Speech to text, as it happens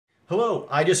Hello,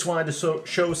 I just wanted to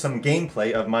show some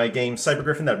gameplay of my game Cyber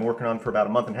Griffin that I've been working on for about a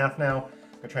month and a half now.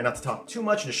 I'm going to try not to talk too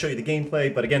much and just show you the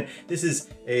gameplay, but again, this is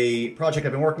a project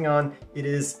I've been working on. It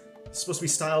is supposed to be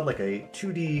styled like a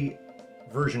 2D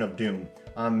version of Doom.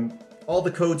 All the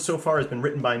code so far has been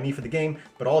written by me for the game,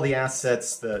 but all the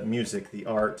assets, the music, the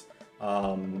art,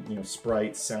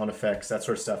 sprites, sound effects, that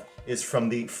sort of stuff is from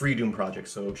the Free Doom project.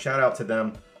 So shout out to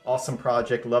them. Awesome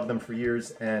project, loved them for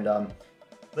years, and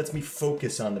lets me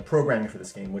focus on the programming for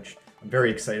this game, which I'm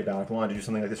very excited about. I've wanted to do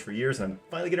something like this for years, and I'm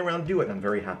finally getting around to do it, and I'm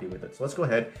very happy with it. So let's go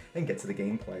ahead and get to the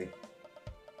gameplay.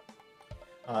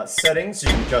 Settings, you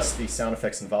can adjust the sound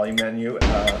effects and volume menu,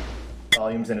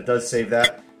 volumes, and it does save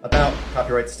that. About,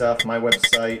 copyright stuff, my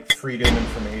website, Free Doom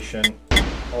information,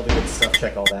 all the good stuff,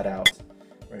 check all that out.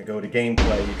 We're going to go to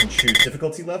gameplay. You can choose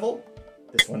difficulty level.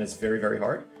 This one is very, very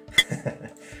hard. We're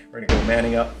going to go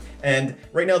manning up. And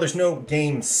right now there's no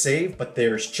game save, but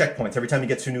there's checkpoints. Every time you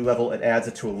get to a new level, it adds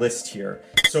it to a list here.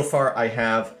 So far I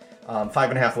have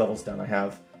 5.5 levels done. I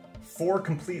have 4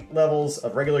 complete levels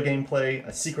of regular gameplay,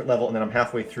 a secret level, and then I'm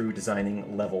halfway through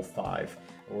designing level 5.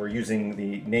 We're using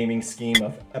the naming scheme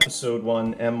of Episode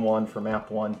 1, M1 for Map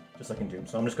 1, just like in Doom.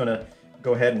 So I'm just going to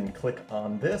go ahead and click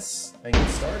on this and get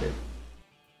started.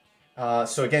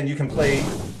 So again, you can play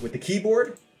with the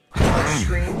keyboard, touch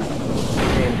screen,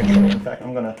 game controller. In fact,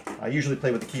 I usually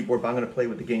play with the keyboard, but I'm going to play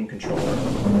with the game controller.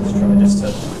 Let's try just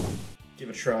to give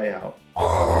a try out. By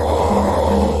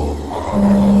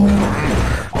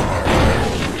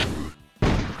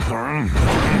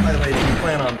the way, if you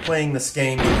plan on playing this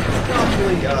game,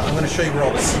 probably, I'm going to show you where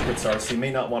all the secrets are, so you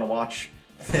may not want to watch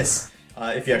this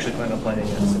if you actually plan on playing it.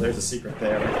 So there's a secret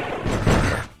there.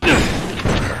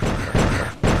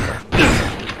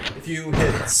 If you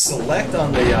hit select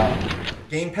on the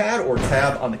gamepad or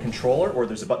tab on the controller, or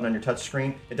there's a button on your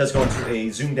touchscreen, it does go into a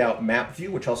zoomed out map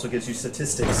view, which also gives you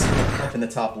statistics up in the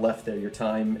top left there, your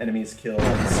time, enemies killed,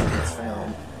 and secrets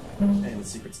found, and the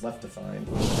secrets left to find.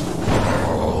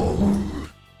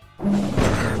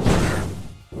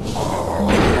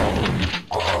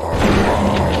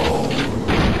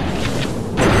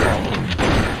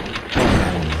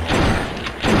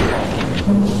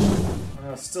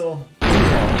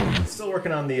 Still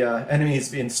working on the enemies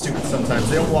being stupid sometimes.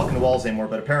 They don't walk into walls anymore,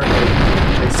 but apparently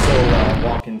they still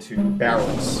walk into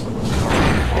barrels.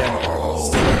 Again,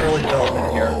 still in early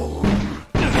development here.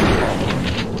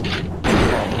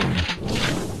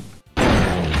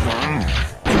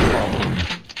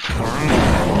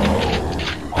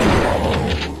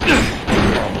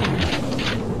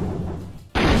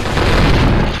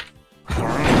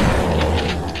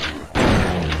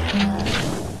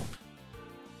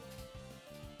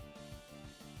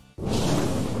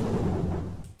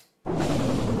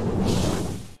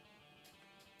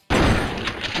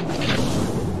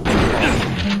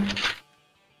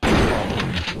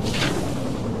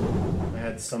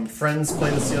 Some friends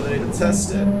played this the other day to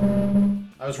test it.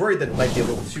 I was worried that it might be a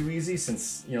little too easy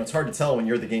since, it's hard to tell when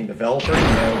you're the game developer,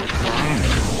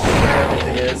 where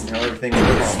everything is and how everything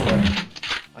works, but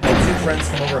I had 2 friends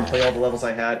come over and play all the levels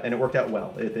I had, and it worked out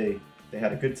well. They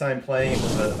had a good time playing. It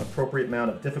was an appropriate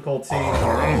amount of difficulty.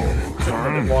 It took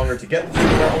them a bit longer to get through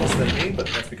the levels than me, but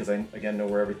that's because I, again, know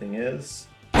where everything is.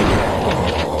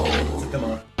 It took them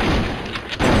a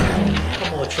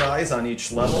couple of tries on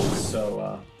each level,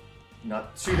 so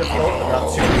not too difficult, but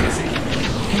not too easy.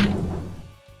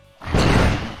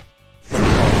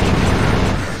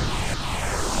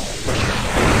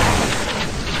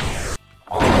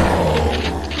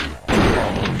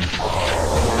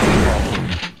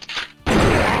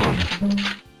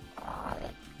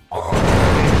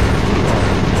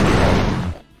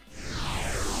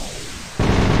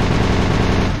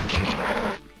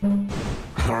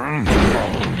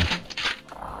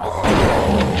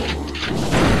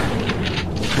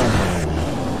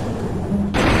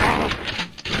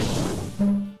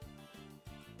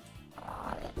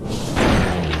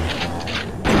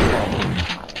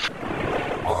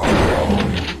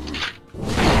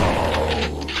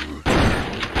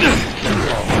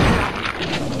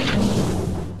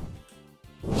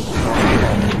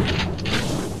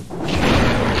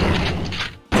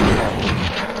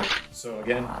 So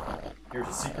again, here's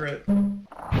a secret. I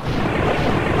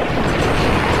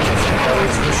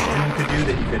always wish Doom could do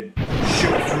that you could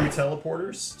shoot through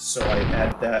teleporters, so I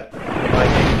added that in my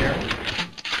game here.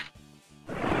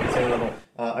 Same level.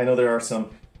 I know there are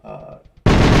some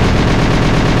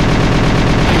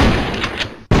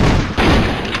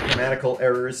grammatical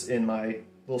errors in my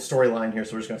little storyline here,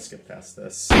 so we're just going to skip past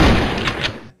this.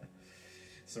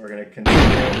 So we're going to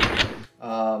continue.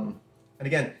 And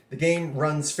again, the game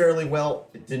runs fairly well.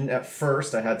 It didn't at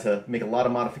first. I had to make a lot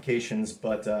of modifications,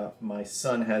 but my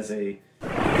son has a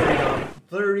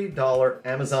 $30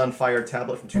 Amazon Fire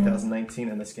tablet from 2019,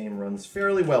 and this game runs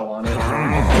fairly well on it.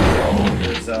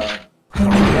 There's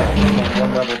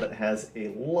one level that has a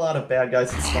lot of bad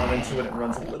guys that spawn into it. It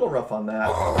runs a little rough on that.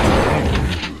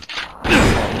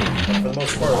 But for the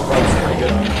most part, it runs pretty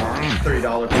good on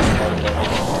 $30 piece of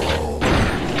hardware.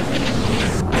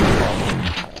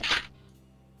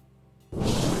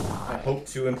 I hope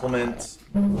to implement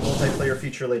a multiplayer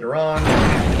feature later on.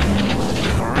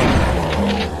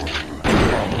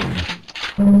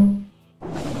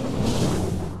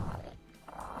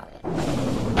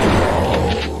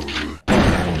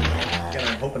 Again,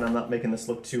 I'm hoping I'm not making this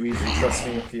look too easy. Trust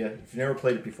me, if you've never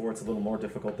played it before, it's a little more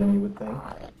difficult than you would think.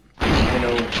 I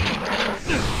know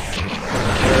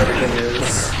where everything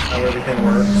is, how everything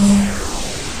works.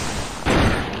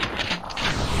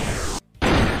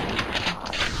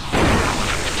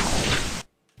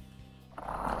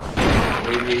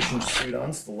 Radiation suit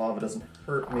on so the lava doesn't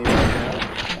hurt me right now.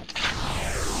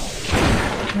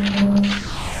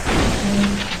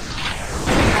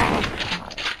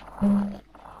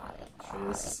 Show you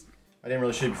this. I didn't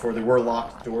really show you before. There were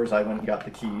locked doors. I went and got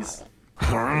the keys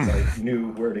because I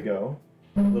knew where to go.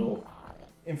 Little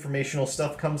informational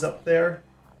stuff comes up there.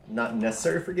 Not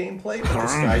necessary for gameplay, but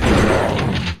just guide you.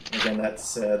 Again, that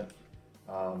said,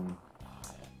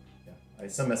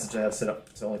 some message I have set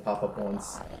up to only pop up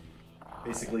once.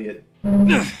 Basically, it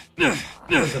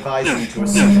advises me to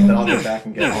assume that I'll go back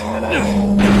and get it in a minute.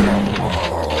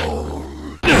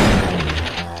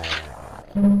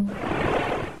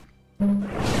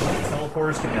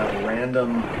 Teleporters can have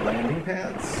random landing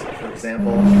pads. For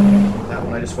example, that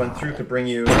one I just went through could bring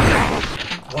you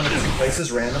one of two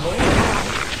places randomly.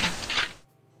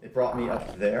 It brought me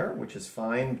up there, which is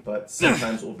fine, but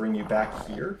sometimes it will bring you back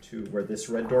here to where this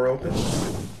red door opens.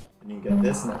 And you can get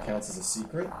this, and that counts as a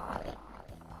secret.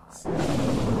 So,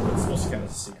 it's supposed to count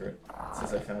as a secret. It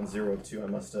says I found 0 of 2. I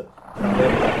must have not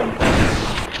labeled that one.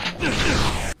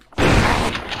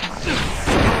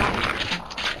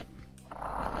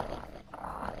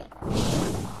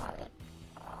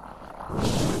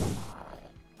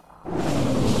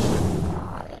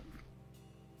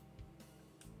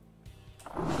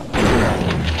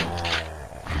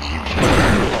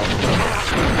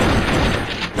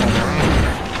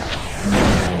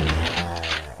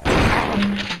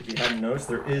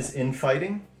 There is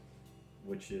infighting,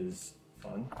 which is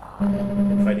fun.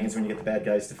 Infighting is when you get the bad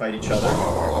guys to fight each other.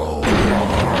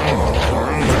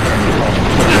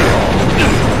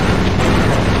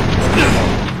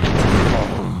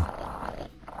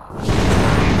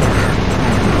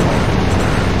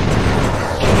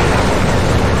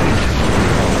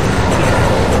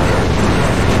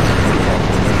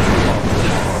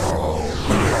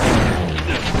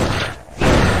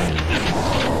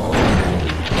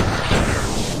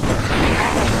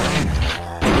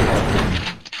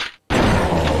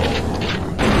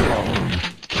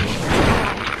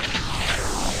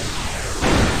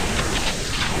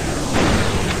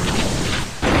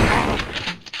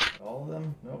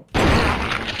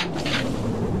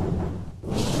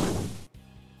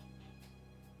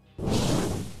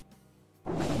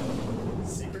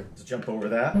 Jump over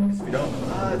that, because if you don't,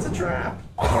 it's a trap.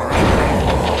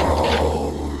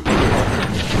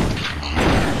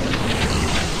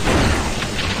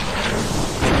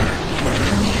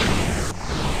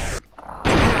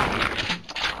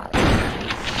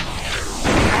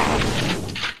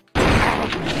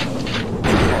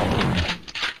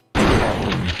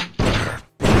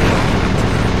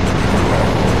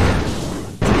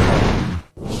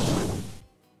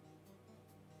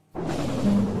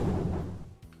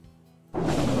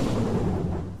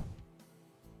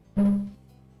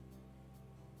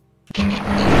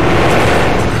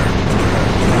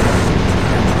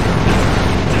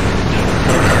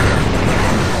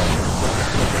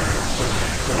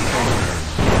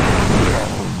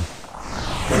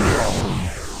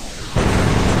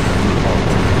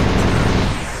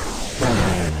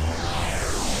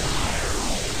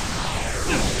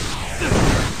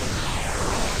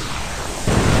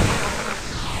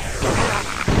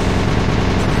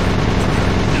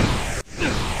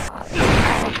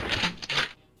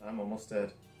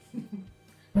 Dead.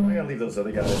 I gotta leave those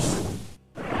other guys.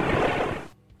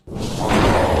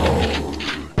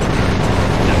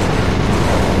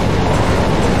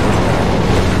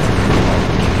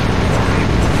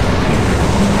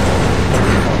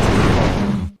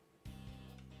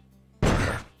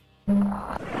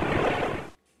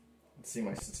 Let's see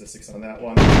my statistics on that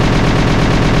one.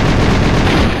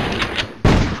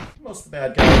 most of the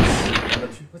bad guys.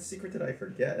 What secret did I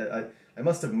forget? I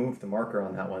must have moved the marker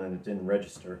on that one and it didn't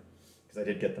register, because I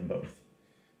did get them both.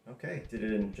 Okay, did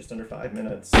it in just under 5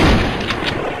 minutes.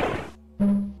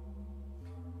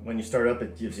 When you start up,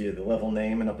 it gives you the level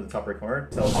name, and up at the top right corner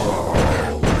it tells you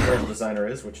who the level designer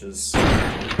is, which is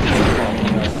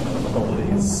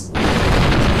abilities.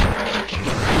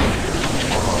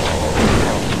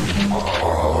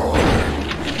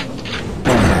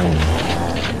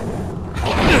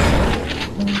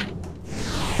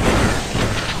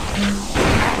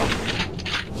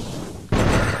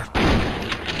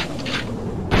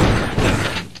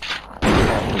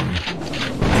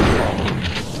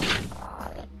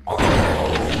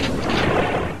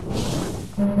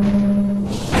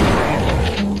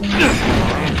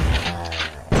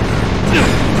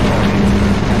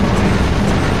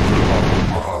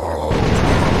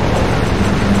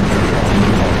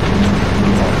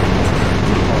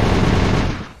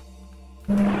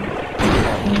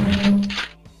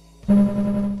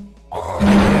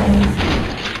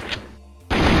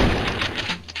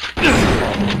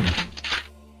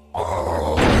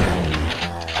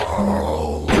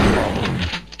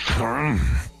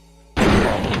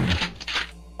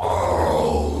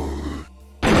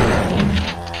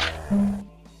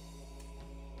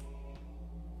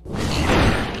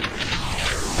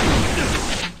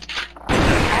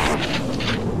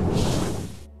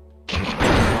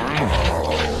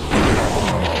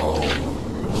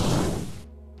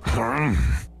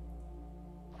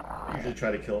 Try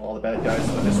to kill all the bad guys,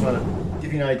 so I just want to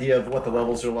give you an idea of what the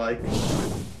levels are like.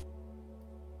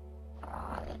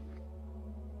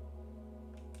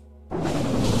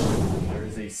 There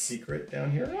is a secret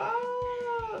down here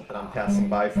that I'm passing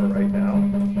by for right now.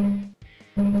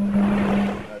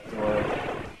 That door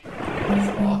is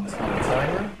locked on a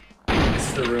timer. This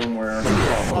is the room where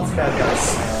lots of bad guys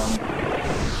spawn,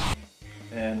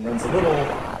 and runs a little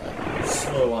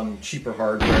slow on cheaper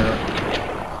hardware.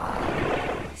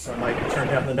 So I might turn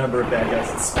down the number of bad guys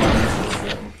that spawn into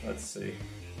this room. Let's see.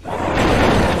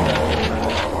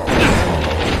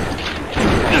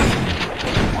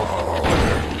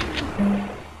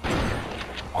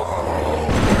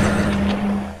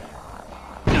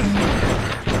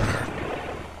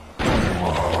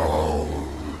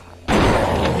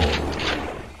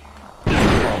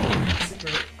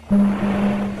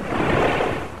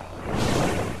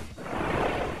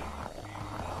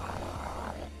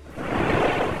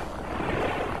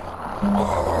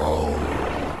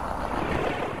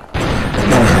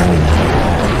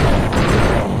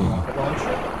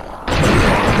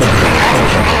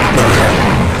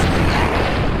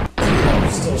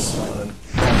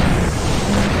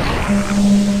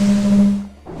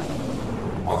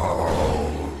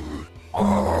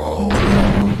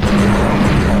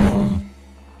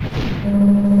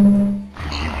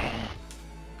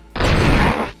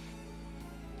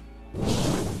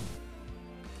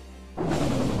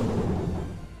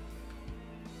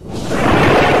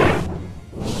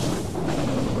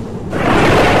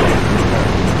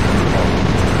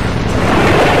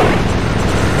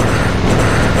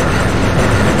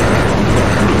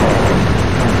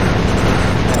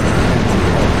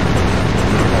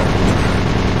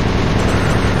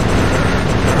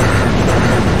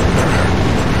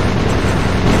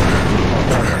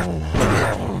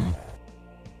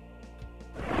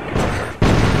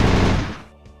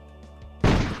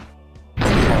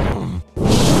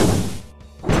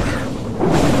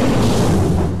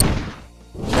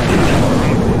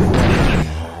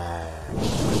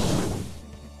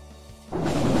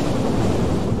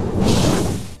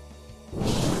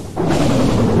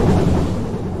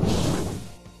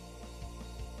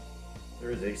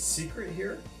 Secret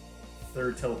here.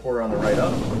 Third teleporter on the right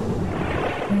up.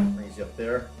 Brings you up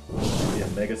there. The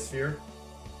Megasphere.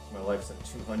 My life's at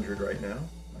 200 right now.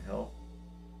 My health.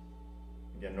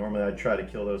 Again, normally I'd try to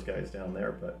kill those guys down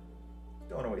there, but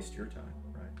don't want to waste your time,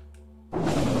 right?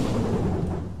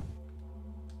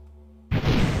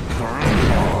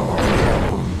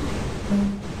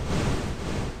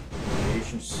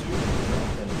 Radiation suit.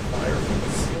 And fire from the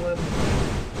ceiling.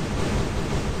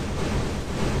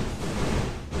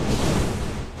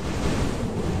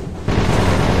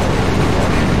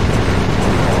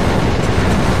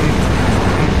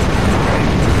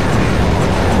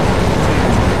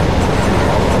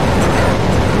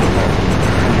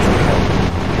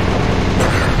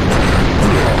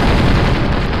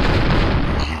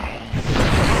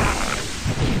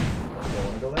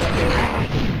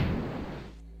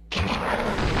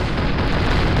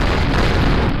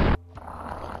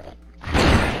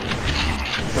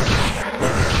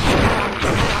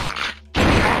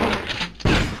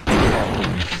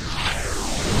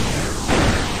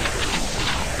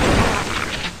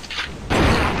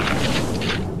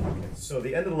 So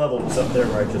the end of the level was up there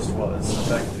where I just was. I'm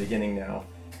back at the beginning now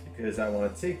because I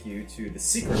want to take you to the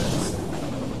secret exit,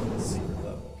 the secret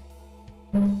level.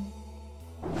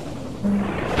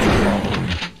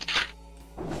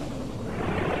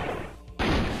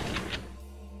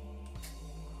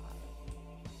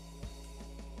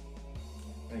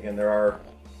 Again, there are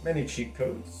many cheat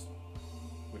codes,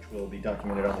 which will be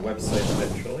documented on the website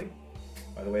eventually.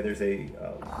 By the way, there's a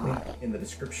link in the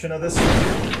description of this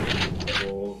video that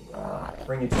will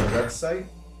bring you to the website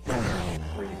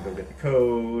where you can go get the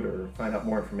code or find out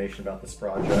more information about this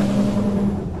project.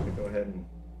 I'm going to go ahead and...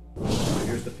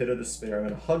 Here's the pit of despair. I'm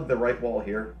going to hug the right wall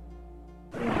here.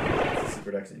 It's the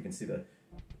secret exit. You can see the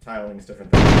tiling is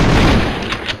different.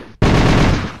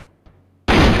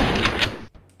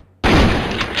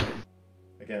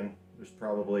 Again, there's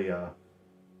probably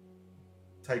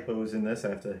typos in this. I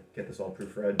have to get this all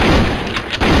proofread.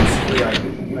 Basically,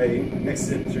 I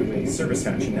exited through a service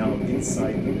hatch and now I'm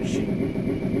inside the machine.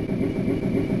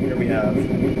 Here we have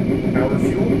power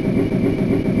fuel.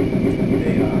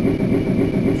 They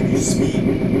give you speed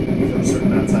for a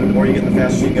certain amount of time. The more you get, the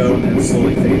faster you go, and then it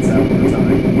slowly fades out over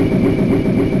time.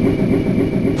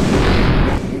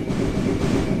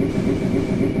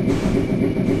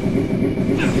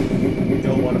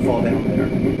 Fall down there.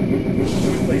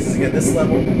 Two places. Again, this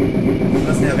level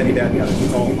doesn't have any bad guys.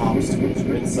 It's all obstacles.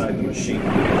 You're inside the machine.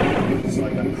 So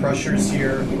I've got crushers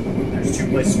here. There's two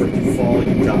places where if you fall,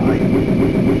 you die. A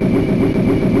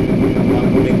lot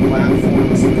of moving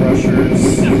platforms and crushers.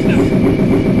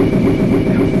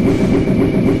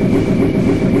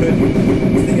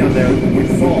 The thing out there, if you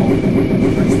fall,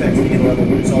 brings back to the beginning level.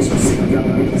 There's also a secret route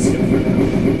I'm going to skip for now.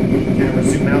 Camera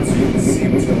zoom out so you can see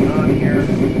what's going on here.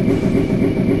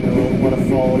 Don't want to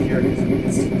fall here because of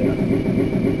instant death.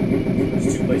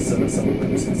 There's two places on this level where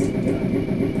there's instant death.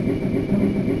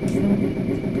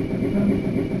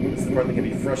 That's the part that can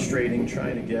be frustrating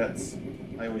trying to get.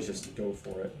 I always just go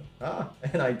for it. Ah,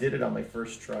 and I did it on my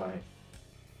first try.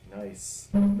 Nice.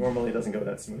 Normally it doesn't go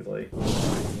that smoothly.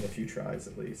 A few tries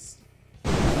at least.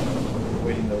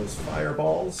 Waiting those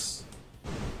fireballs.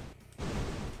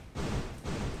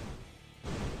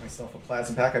 Myself a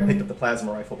plasma pack. I picked up the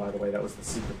plasma rifle, by the way. That was the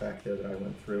secret back there that I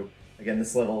went through. Again,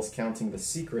 this level is counting the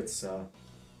secrets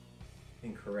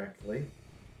incorrectly.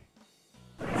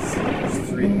 Let's see, there's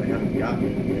three that I haven't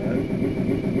gotten yet. I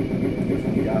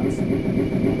definitely got. Let's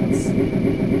see.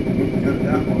 Got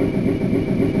that one.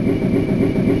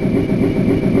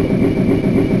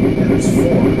 Yeah, there's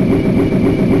four.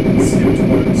 Skipped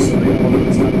one, so yeah, one of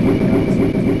them's not being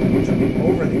counted. Jumping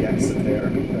over the exit there,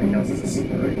 that counts as a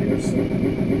secret right here, so 2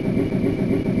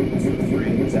 of 3,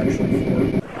 and there's actually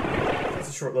 4. That's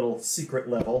a short little secret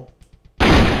level.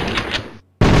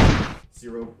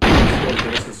 Zero kills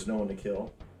because there's no one to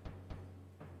kill.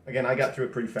 Again, I got through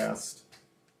it pretty fast.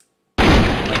 My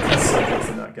test subjects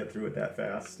did not get through it that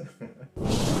fast.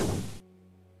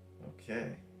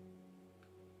 Okay.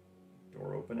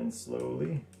 Door opening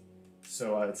slowly.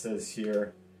 So it says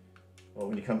here, well,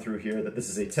 when you come through here, that this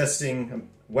is a testing,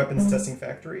 weapons testing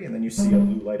factory, and then you see a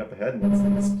blue light up ahead, and that's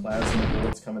these plasma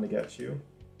bullets coming to get you.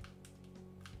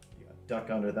 You got duck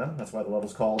under them. That's why the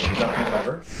level's called Duck and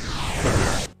Cover.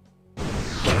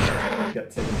 Get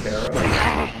taken care of.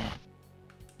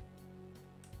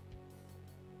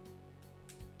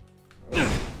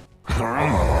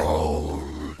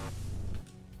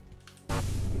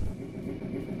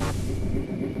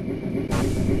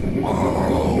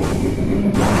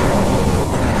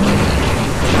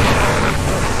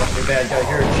 Your bad guy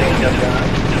here, chain gun guy.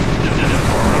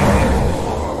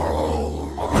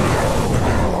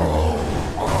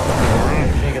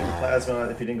 You can't get the plasma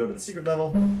if you didn't go to the secret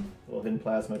level. Little hidden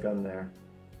plasma gun there.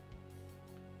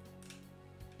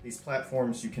 These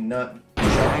platforms you cannot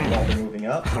jump while they're moving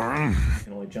up. You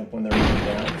can only jump when they're moving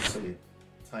down, so you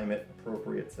time it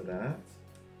appropriate to that.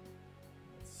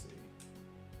 Let's see.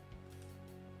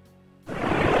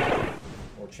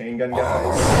 More chain gun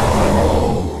guys.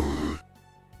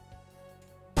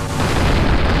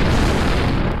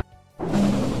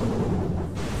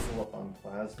 Full up on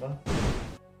plasma.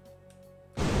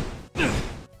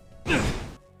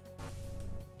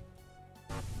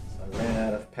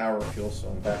 Power fuel, so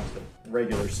I'm back to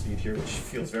regular speed here, which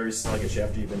feels very sluggish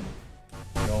after you've been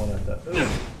going at that. Ugh.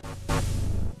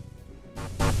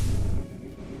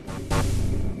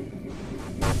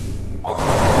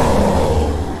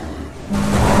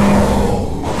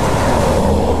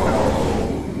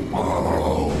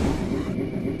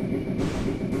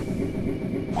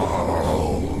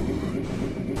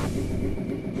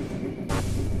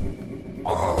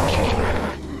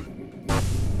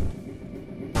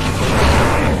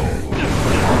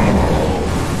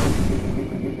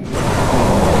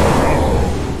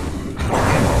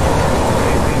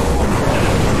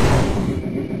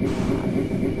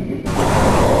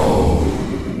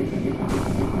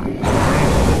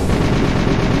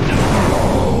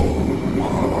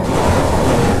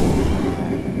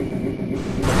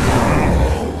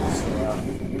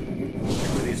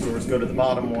 the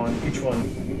bottom one. Each one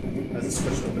has a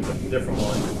switch that opens up a different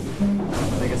one.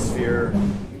 Mega Sphere,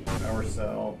 Power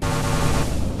Cell.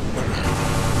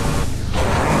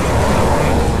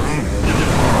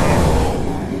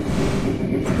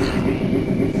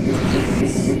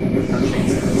 Not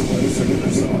chainsaws, but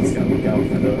circular saws. Gotta look out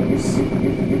for those.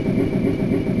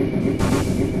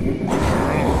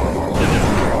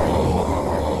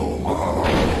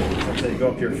 So you go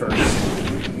up here first.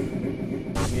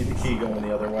 You need the key going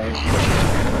the other way.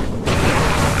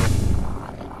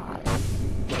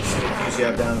 So the keys you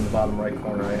have down in the bottom right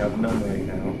corner. I have none right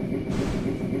now.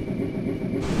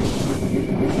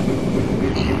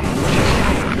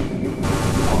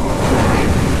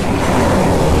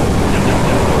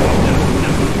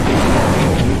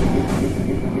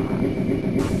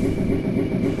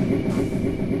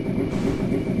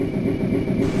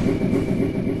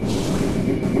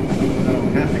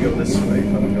 This way,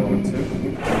 but I'm going to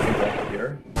up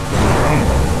here.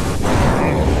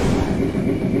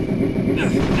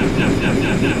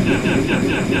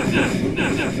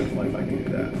 Definitely if I can do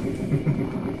that.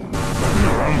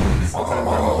 Sometimes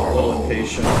I'm a little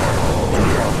impatient.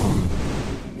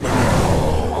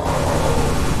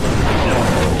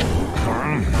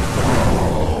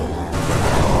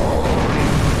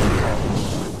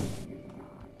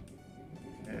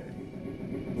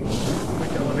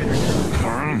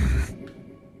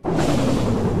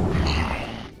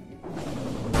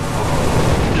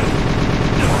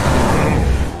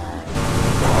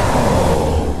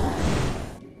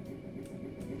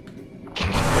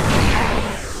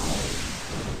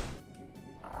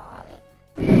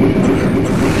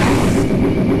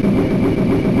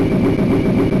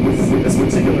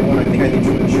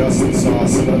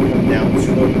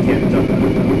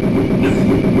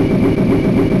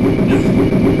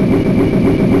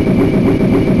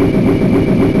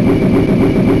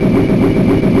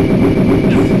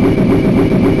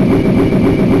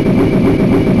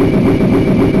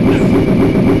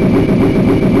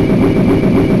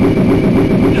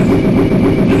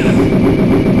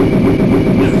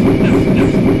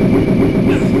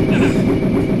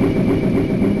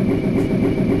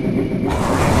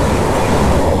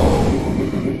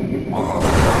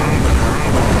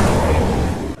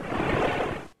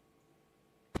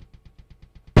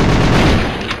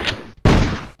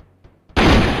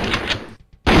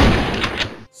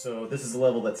 So this is a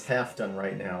level that's half done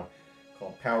right now,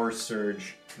 called Power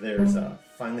Surge. There's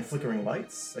finally flickering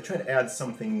lights. I try to add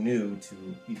something new to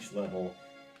each level.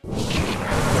 Pretty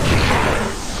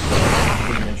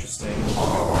interesting. So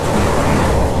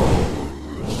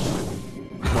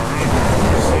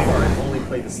far I've only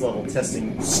played this level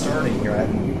starting here. I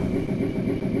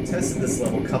haven't tested this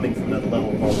level coming from another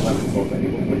level with all the weapons already.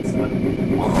 Hopefully it's not.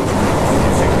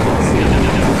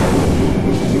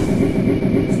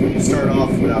 So when you start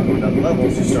off without going down the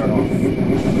levels, you start off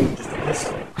just a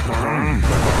pistol.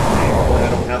 I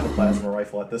don't have the plasma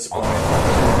rifle at this point.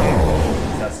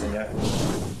 I'm testing it.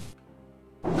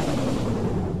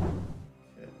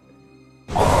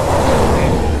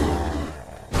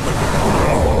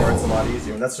 It's a lot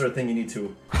easier, and that's the sort of thing you need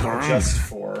to adjust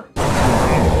for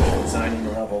designing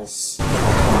the levels.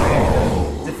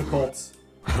 Difficult.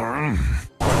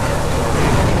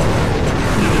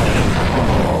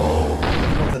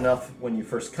 Enough when you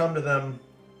first come to them,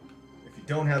 if you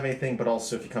don't have anything, but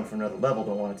also if you come from another level,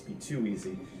 don't want it to be too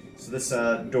easy. So this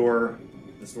door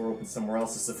opens somewhere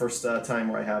else. This is the first time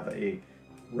where I have a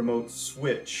remote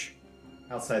switch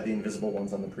outside the invisible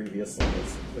ones on the previous level.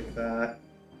 So click that,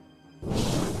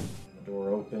 the door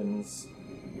opens.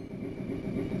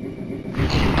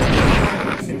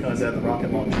 Same time as I have the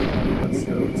rocket launcher on. Let's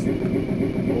go to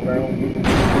full barrel.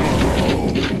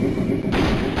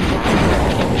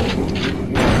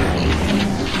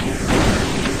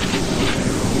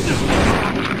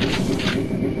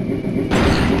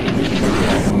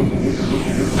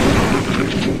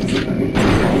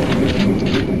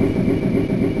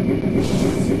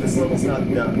 So this level's not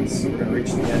done, so we're going to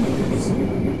reach the end here soon.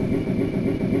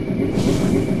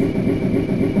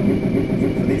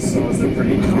 For these saws, they're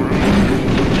pretty...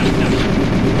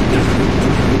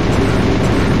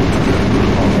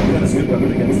 Gun is a good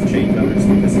weapon against the chain gunners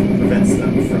because it prevents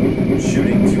them from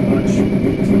shooting too much.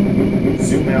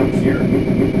 Zoom out here.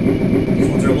 These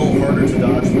ones are a little harder to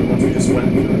dodge than the ones we just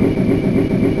went through.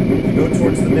 If you go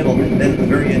towards the middle and then at the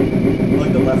very end,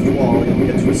 hug the left wall, you'll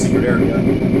get to a secret area.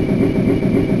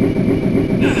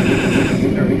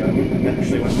 There we go. That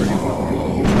actually went pretty well.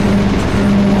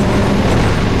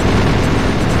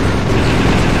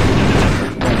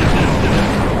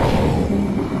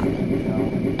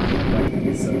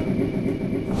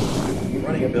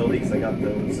 Running abilities, I got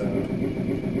those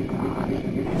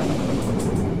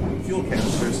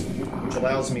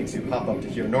allows me to hop up to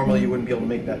here. Normally you wouldn't be able to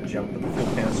make that jump, but the fuel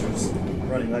canister's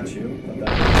running lets you. But that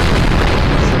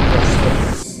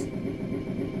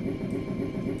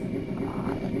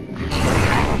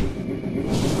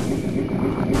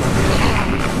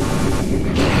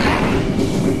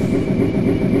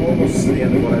almost to the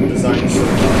end of what I've designed so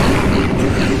far.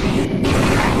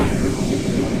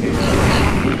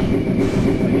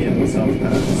 Any of those health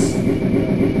pads.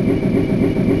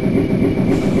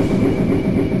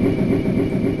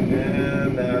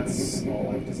 And that's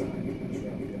all I've designed. Just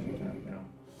right off the edge of the map now.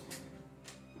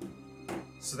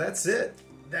 So that's it.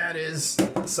 That is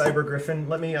Cyber Griffin.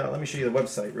 Let me show you the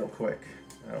website real quick.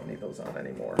 I don't need those on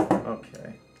anymore.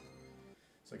 Okay.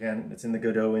 So again, it's in the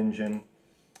Godot engine.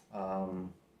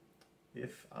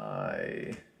 If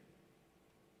I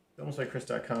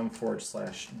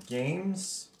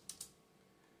almostlikechris.com/games,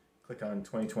 click on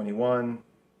 2021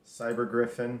 Cyber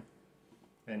Griffin,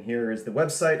 and here is the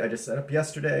website I just set up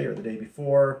yesterday or the day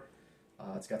before.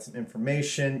 It's got some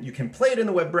information. You can play it in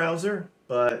the web browser,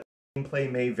 but gameplay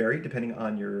may vary depending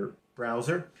on your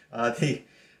browser. Like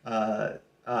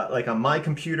on my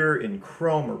computer in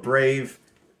Chrome or Brave,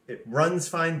 it runs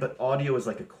fine, but audio is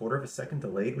like a quarter of a second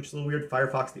delayed, which is a little weird.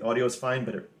 Firefox, the audio is fine,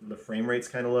 but the frame rate's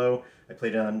kind of low. I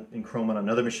played it in Chrome on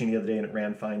another machine the other day, and it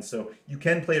ran fine. So you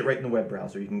can play it right in the web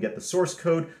browser. You can get the source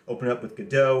code, open it up with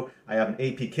Godot. I have an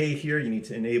APK here. You need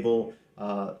to enable,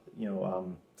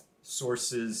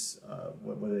 sources.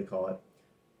 What do they call it?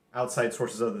 Outside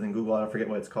sources other than Google. I forget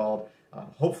what it's called.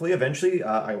 Hopefully, eventually,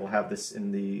 I will have this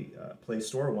in the Play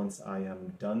Store once I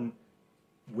am done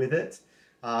with it.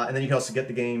 And then you can also get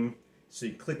the game. So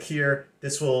you click here.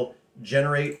 This will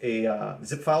generate a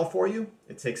zip file for you.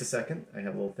 It takes a second. I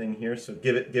have a little thing here, so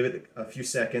give it a few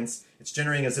seconds. It's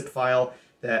generating a zip file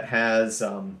that has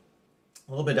a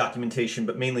little bit of documentation,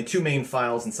 but mainly two main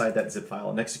files inside that zip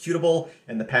file: an executable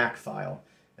and the pack file.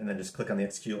 And then just click on the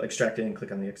executable, extract it, and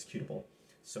click on the executable.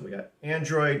 So we got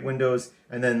Android, Windows,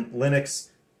 and then Linux.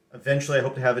 Eventually, I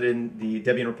hope to have it in the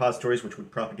Debian repositories, which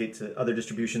would propagate to other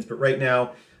distributions. But right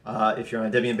now, if you're on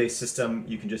a Debian-based system,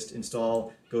 you can just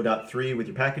install Go.3 with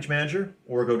your package manager,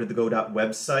 or go to the Go.website.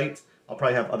 website. I'll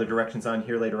probably have other directions on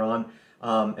here later on,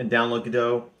 and download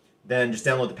Godot. Then just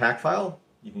download the pack file.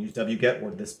 You can use wget or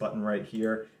this button right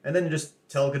here, and then just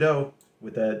tell Godot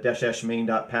with the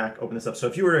 --main.pack, open this up. So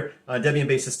if you were on a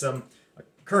Debian-based system, a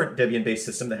current Debian-based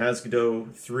system that has Godot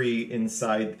 3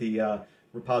 inside the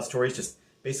repositories, just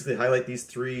basically highlight these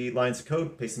 3 lines of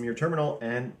code, paste them in your terminal,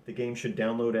 and the game should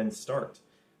download and start.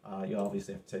 You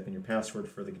obviously have to type in your password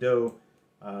for the Godot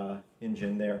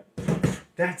engine there.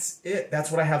 That's it. That's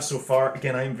what I have so far.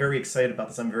 Again, I am very excited about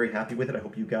this. I'm very happy with it. I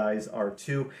hope you guys are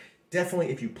too.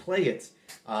 Definitely, if you play it,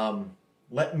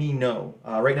 let me know.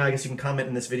 Right now, I guess you can comment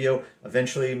in this video.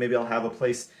 Eventually, maybe I'll have a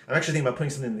place. I'm actually thinking about putting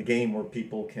something in the game where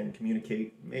people can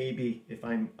communicate, maybe, if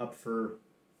I'm up for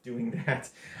doing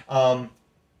that.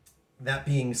 That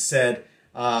being said,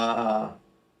 I'd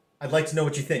like to know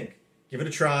what you think. Give it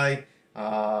a try.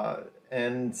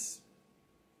 And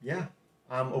yeah,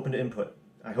 I'm open to input.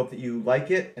 I hope that you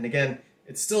like it. And again,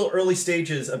 it's still early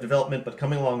stages of development, but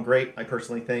coming along great, I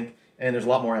personally think. And there's a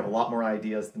lot more. I have a lot more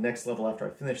ideas. The next level after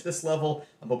I finish this level,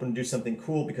 I'm hoping to do something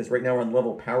cool, because right now we're on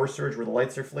level Power Surge where the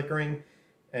lights are flickering.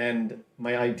 And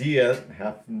my idea, I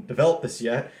haven't developed this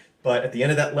yet, but at the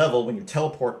end of that level, when you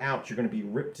teleport out, you're going to be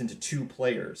ripped into 2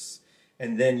 players.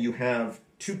 And then you have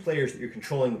 2 players that you're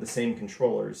controlling with the same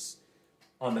controllers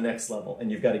on the next level.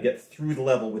 And you've got to get through the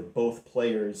level with both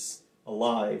players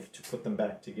alive to put them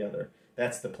back together.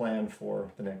 That's the plan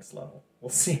for the next level. We'll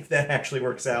see if that actually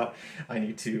works out. I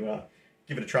need to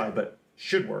give it a try, but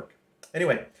should work.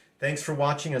 Anyway, thanks for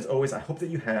watching. As always, I hope that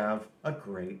you have a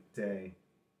great day.